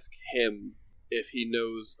to ask him if he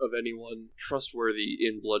knows of anyone trustworthy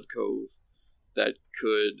in Blood Cove that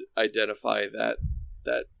could identify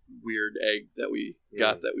that weird egg that we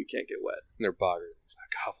got that we can't get wet. And they're boggart. It's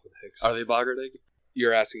not goblin eggs. Are they boggart egg?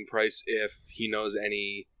 You're asking Price if he knows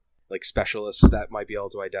any like specialists that might be able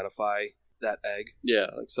to identify that egg. Yeah,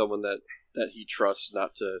 like someone that he trusts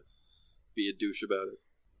not to be a douche about it,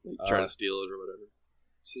 like trying to steal it or whatever.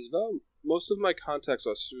 Says, well, most of my contacts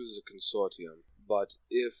are through the consortium, but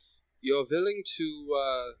if you're willing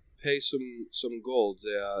to pay some gold,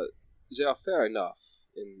 they are fair enough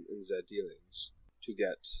in their dealings to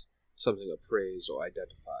get something appraised or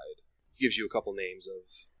identified. He gives you a couple names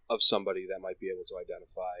of somebody that might be able to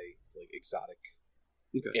identify like exotic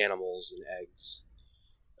animals and eggs.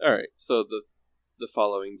 All right, so the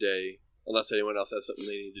following day, unless anyone else has something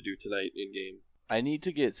they need to do tonight in game. I need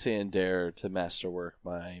to get Sandera to masterwork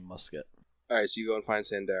my musket. All right, so you go and find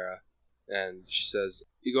Sandera, and she says,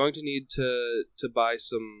 "You're going to need to buy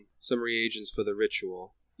some reagents for the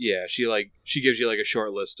ritual." Yeah, she gives you like a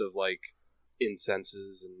short list of like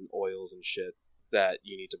incenses and oils and shit that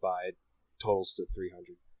you need to buy. It totals to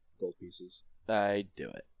 300 gold pieces. I do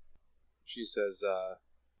it. She says,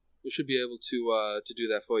 "We should be able to do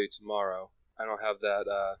that for you tomorrow. I don't have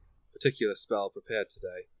that particular spell prepared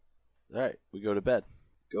today." All right, we go to bed.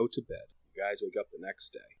 Go to bed. You guys wake up the next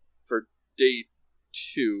day. For day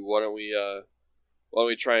 2, why don't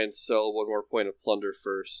we try and sell one more point of plunder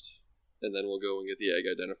first, and then we'll go and get the egg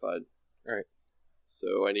identified. All right.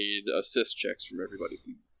 So I need assist checks from everybody,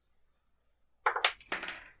 please.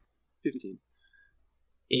 15.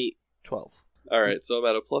 8. 12. All right, so I'm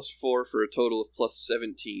at a +4 for a total of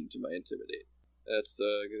 +17 to my intimidate. That's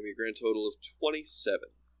going to be a grand total of 27.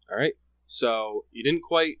 All right. So you didn't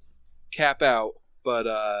quite cap out, but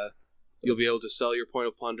you'll be able to sell your point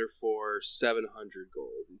of plunder for 700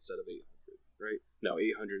 gold instead of 800, right? No,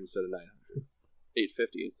 800 instead of 900.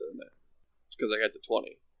 850 instead of that. It's because I got the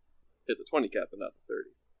 20. Hit the 20 cap, but not the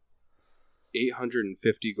 30.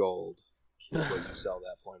 850 gold is what you sell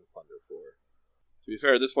that point of plunder for. To be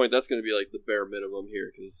fair, at this point, that's going to be like the bare minimum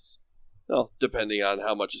here, because, well, depending on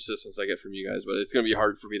how much assistance I get from you guys, but it's going to be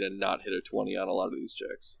hard for me to not hit a 20 on a lot of these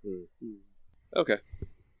checks. Okay.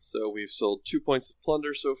 So we've sold 2 points of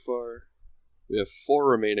plunder so far. We have 4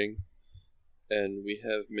 remaining, and we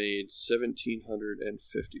have made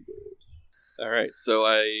 1,750 gold. All right, so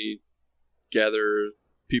I gather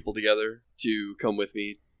people together to come with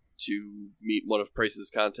me to meet one of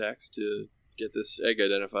Price's contacts to get this egg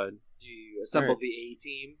identified. You assemble the A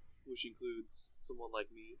team, which includes someone like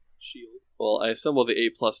me, Shield. Well, I assemble the A+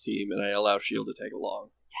 team, and I allow Shield to tag along.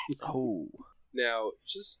 Yes. Oh. Now,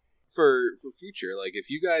 just for future, like if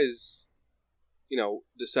you guys,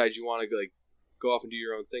 decide you want to like go off and do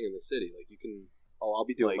your own thing in the city, like you can. Oh, I'll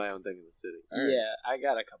be doing Like- my own thing in the city. All right. Yeah, I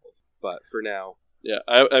got a couple. But for now, Yeah,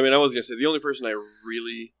 I mean, I was gonna say the only person I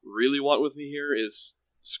really, really want with me here is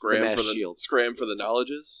Scram mass for the shield. Scram for the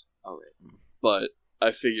knowledges. All right. But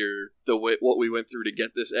I figure what we went through to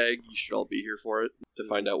get this egg, you should all be here for it to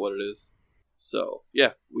find out what it is. So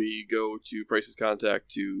yeah, we go to Price's contact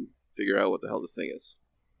to figure out what the hell this thing is.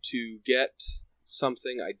 to get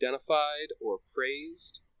something identified or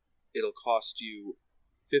praised, it'll cost you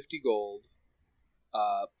 50 gold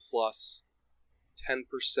plus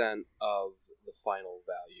 10% of the final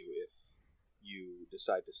value if you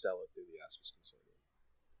decide to sell it through the Aspis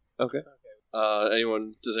Consortium. Okay.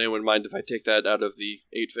 Does anyone mind if I take that out of the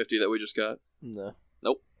 850 that we just got? No.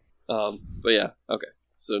 But yeah, okay.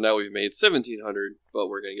 So now we've made 1,700, but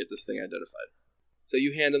we're gonna get this thing identified. So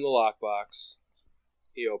you hand him the lockbox.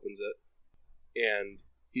 He opens it, and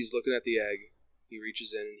he's looking at the egg. He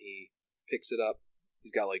reaches in and he picks it up.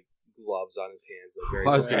 He's got like gloves on his hands. Like very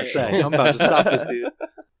I was gonna professional. say, I'm about to stop this dude.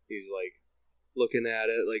 He's like looking at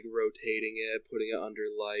it, like rotating it, putting it under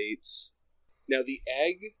lights. Now the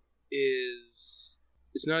egg it's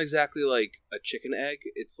not exactly like a chicken egg.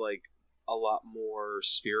 It's like a lot more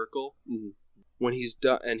spherical. Mhm. When he's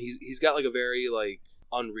done, and he's got like a very like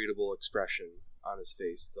unreadable expression on his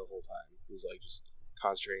face the whole time. He's like just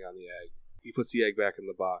concentrating on the egg. He puts the egg back in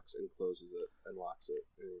the box and closes it and locks it,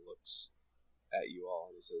 and he looks at you all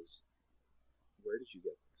and he says, "Where did you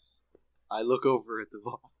get this?" I look over at the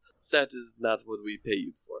vault. That is not what we pay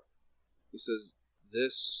you for. He says,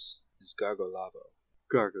 "This is Gargolavo."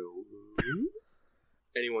 Gargo.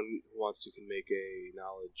 Anyone who wants to can make a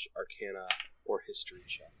knowledge, arcana, or history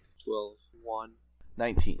check. 12. 1.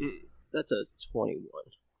 19. That's a 21.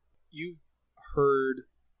 You've heard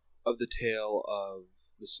of the tale of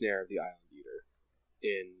the snare of the Island Eater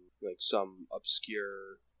in like some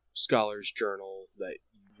obscure scholar's journal that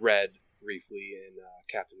you read briefly in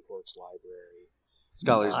Captain Cork's library.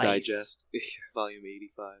 Scholar's Nice. Digest, volume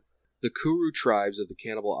 85. The Kuru tribes of the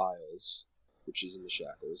Cannibal Isles, which is in the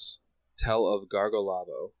Shackles, tell of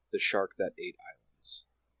Gargolavo, the shark that ate islands.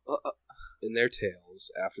 In their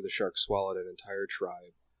tales, after the shark swallowed an entire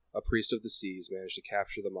tribe, a priest of the seas managed to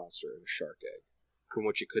capture the monster in a shark egg, from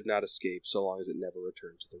which it could not escape so long as it never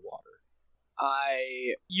returned to the water.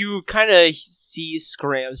 You kind of see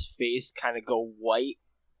Scram's face kind of go white,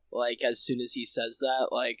 like, as soon as he says that,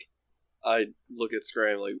 like... I look at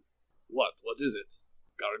Scram like, what? What is it?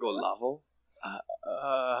 Gotta go lavo?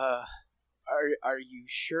 Are you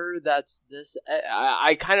sure that's this?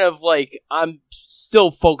 I kind of, like, I'm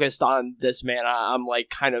still focused on this man. I'm, like,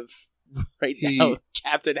 kind of, right now,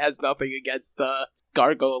 Captain has nothing against the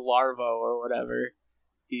Gargo Larvo or whatever.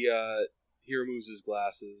 He removes his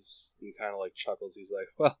glasses and kind of like chuckles. He's like,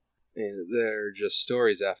 well, and they're just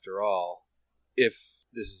stories after all. If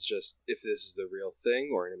this is the real thing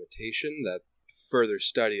or an imitation, that further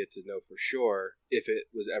study it to know for sure if it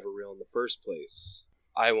was ever real in the first place.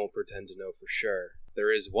 I won't pretend to know for sure.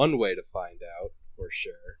 There is one way to find out for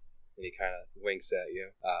sure, and he kind of winks at you.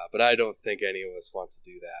 But I don't think any of us want to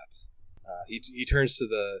do that. He turns to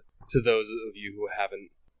those of you who haven't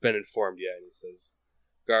been informed yet, and he says,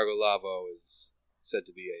 Gargolavo is said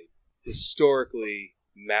to be a historically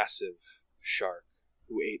massive shark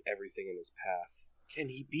who ate everything in his path. Can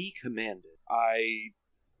he be commanded? I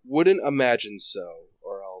wouldn't imagine so,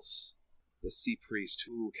 or else the sea priest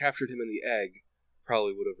who captured him in the egg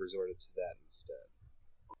probably would have resorted to that instead.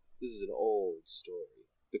 This is an old story.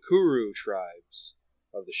 The Kuru tribes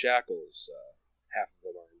of the Shackles, half of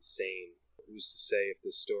them are insane. Who's to say if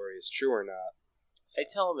this story is true or not? I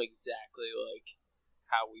tell him exactly, like,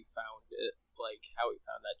 how we found it, like, how we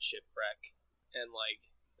found that shipwreck, and,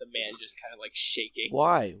 like, the man just kind of, like, shaking.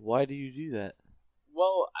 Why? Why do you do that?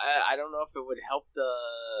 Well, I don't know if it would help the...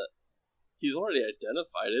 He's already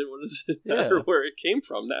identified it. What does it Yeah. matter where it came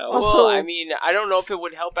from now? Also- Well, I mean, I don't know if it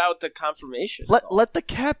would help out the confirmation. Let the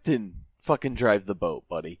captain fucking drive the boat,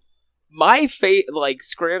 buddy. My face, like,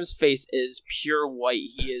 Scram's face is pure white.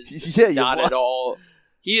 He is Yeah, you not what? at all...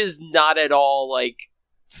 He is not at all, like...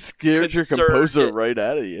 Scared your Concerned. composer right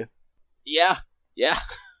out of you. Yeah.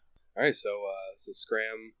 Alright, so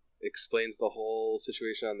Scram explains the whole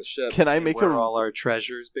situation on the ship. Can I And make where a all our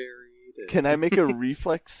treasures buried? and- Can I make a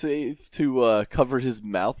reflex save to cover his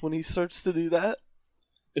mouth when he starts to do that?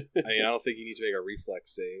 I mean, I don't think you need to make a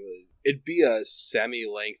reflex save. It'd be a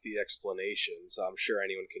semi-lengthy explanation, so I'm sure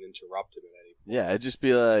anyone can interrupt him at any point. Yeah, I'd just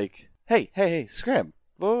be like, hey, Scram.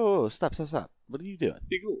 Whoa, stop. What are you doing?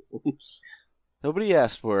 Be cool. Nobody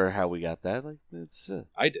asked how we got that. Like, it's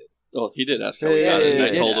I did. Well, he did ask how we got Yeah, it, and yeah, I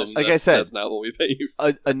yeah. told him Like I that's, said- that's not what we pay you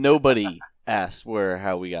for. a nobody asked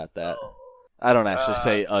how we got that. I don't actually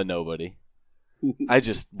say a nobody. I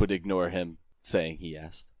just would ignore him saying he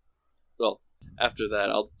asked. Well, after that,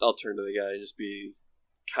 I'll turn to the guy and just be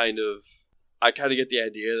I kind of get the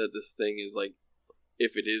idea that this thing is like,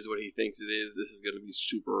 if it is what he thinks it is, this is going to be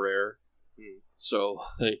super rare. So,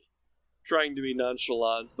 like, trying to be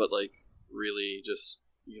nonchalant, but like really just,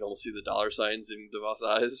 you can almost see the dollar signs in Devoth's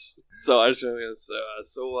eyes. So I just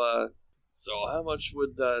so how much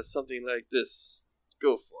would something like this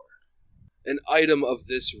go for? An item of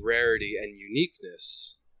this rarity and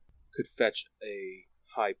uniqueness could fetch a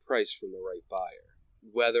high price from the right buyer.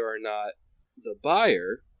 Whether or not the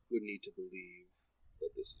buyer would need to believe that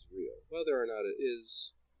this is real. Whether or not it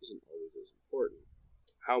is isn't always as important.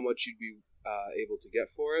 How much you'd be able to get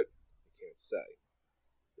for it, I can't say.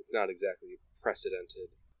 It's not exactly a precedented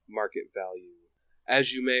market value.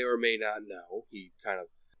 As you may or may not know, he kind of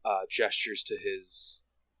gestures to his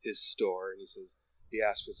store and he says, the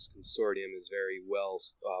Aspis Consortium is very well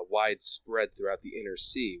widespread throughout the inner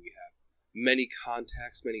sea. We have many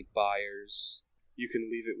contacts, many buyers. You can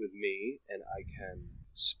leave it with me, and I can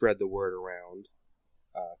spread the word around,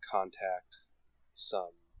 contact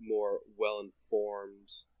some more well-informed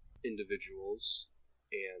individuals,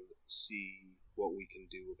 and see what we can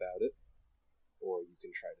do about it. Or you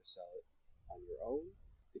can try to sell it on your own.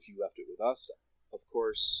 If you left it with us, of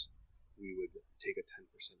course, we would take a 10%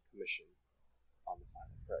 commission on the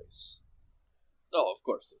final price. Oh, of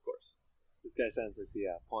course. This guy sounds like the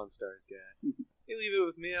Pawn Stars guy. You leave it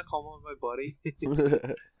with me. I'll call him my buddy.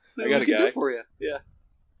 I got a guy for you. Yeah.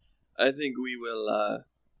 I think we will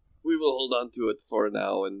We will hold on to it for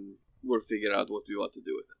now, and we'll figure out what we want to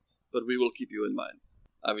do with it. But we will keep you in mind.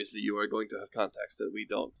 Obviously, you are going to have contacts that we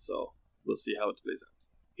don't, so we'll see how it plays out.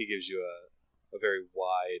 He gives you a very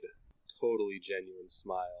wide, totally genuine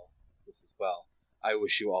smile. This is, well, I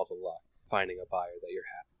wish you all the luck finding a buyer that you're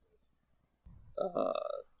happy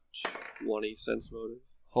with. 20 cents motive.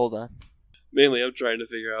 Hold on. Mainly, I'm trying to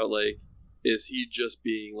figure out, like, is he just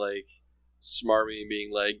being, like, smarmy and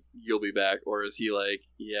being like, you'll be back, or is he like,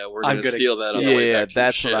 yeah, we're going to steal that on the way back to the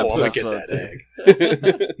that's ship. what I'm Well, saying. get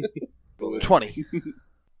that egg. 20.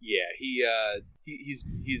 Yeah,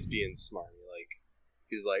 he's being smarmy. Like,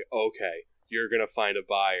 he's like, okay, you're gonna find a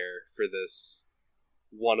buyer for this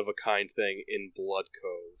one-of-a-kind thing in Blood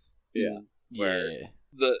Cove. Yeah. Where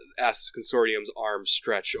the Aspis Consortium's arms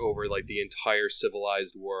stretch over, like, the entire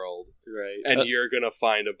civilized world. Right. And you're gonna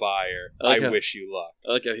find a buyer. Okay. I wish you luck.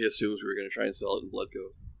 I like how he assumes we were going to try and sell it in Blood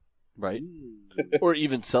Cove. Right? Or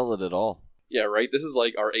even sell it at all. Yeah, right? This is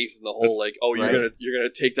like our ace in the hole, That's- like, oh, right. you're gonna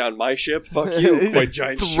take down my ship? Fuck you. Quite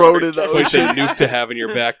giant Throw it shark. in the Quite the ocean. nuke to have in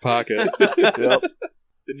your back pocket. Yep.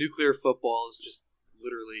 The nuclear football is just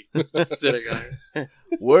literally sitting on it.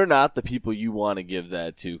 We're not the people you want to give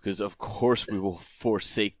that to, because of course we will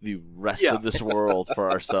forsake the rest Yeah. of this world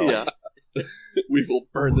for ourselves. Yeah. We will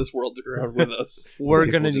burn this world to ground with us. We're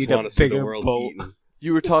People gonna just need a wanna see the bigger world boat. eaten.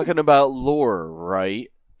 You were talking about lore, right?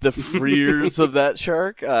 The freers of that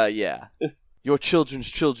shark? Yeah. Your children's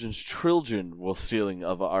children will stealing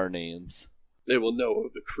of our names. They will know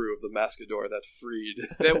of the crew of the Mascador that freed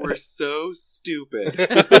That were so stupid.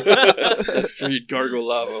 that freed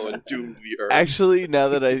Gargolavo and doomed the Earth. Actually, now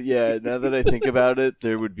that I think about it,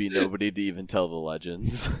 there would be nobody to even tell the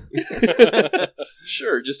legends.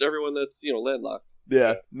 Sure, just everyone that's, landlocked.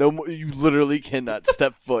 Yeah, no more. You literally cannot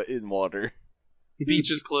step foot in water.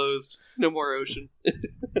 Beach is closed. No more ocean.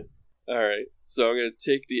 Alright, so I'm going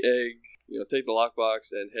to take the egg, take the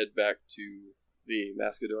lockbox and head back to the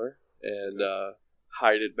Mascador and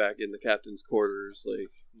hide it back in the captain's quarters,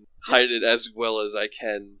 hide it as well as I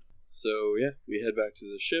can. So, yeah, we head back to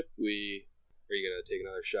the ship. Are you gonna take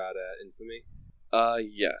another shot at infamy?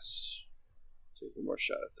 Yes. Take one more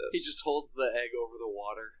shot at this. He just holds the egg over the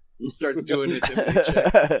water and starts doing intimidate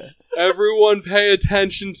checks. Everyone pay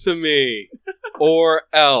attention to me, or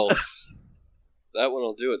else. That one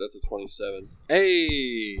will do it. That's a 27.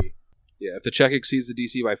 Hey! Yeah, if the check exceeds the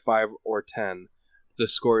DC by 5 or 10, the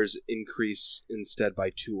scores increase instead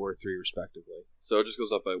by 2 or 3 respectively. So it just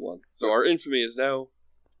goes up by 1. So our infamy is now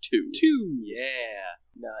 2. 2! Yeah.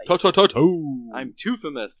 Nice. I'm too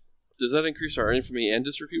famous. Does that increase our infamy and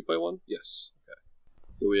disrepute by 1? Yes.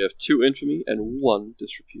 So we have 2 infamy and 1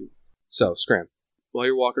 disrepute. So, Scram, while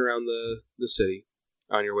you're walking around the city,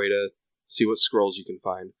 on your way to see what scrolls you can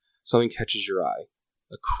find, something catches your eye.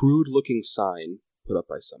 A crude-looking sign put up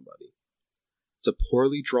by somebody. It's a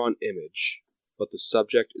poorly drawn image, but the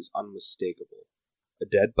subject is unmistakable. A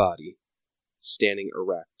dead body, standing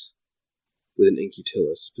erect, with an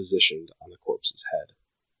incutilus positioned on the corpse's head.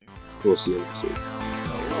 We'll see you next week.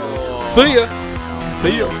 See ya!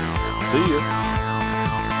 See ya. See ya.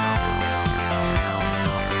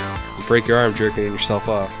 Break your arm jerking yourself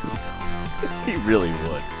off. He really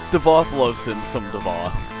would. Devoth loves him some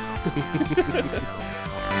Devoth.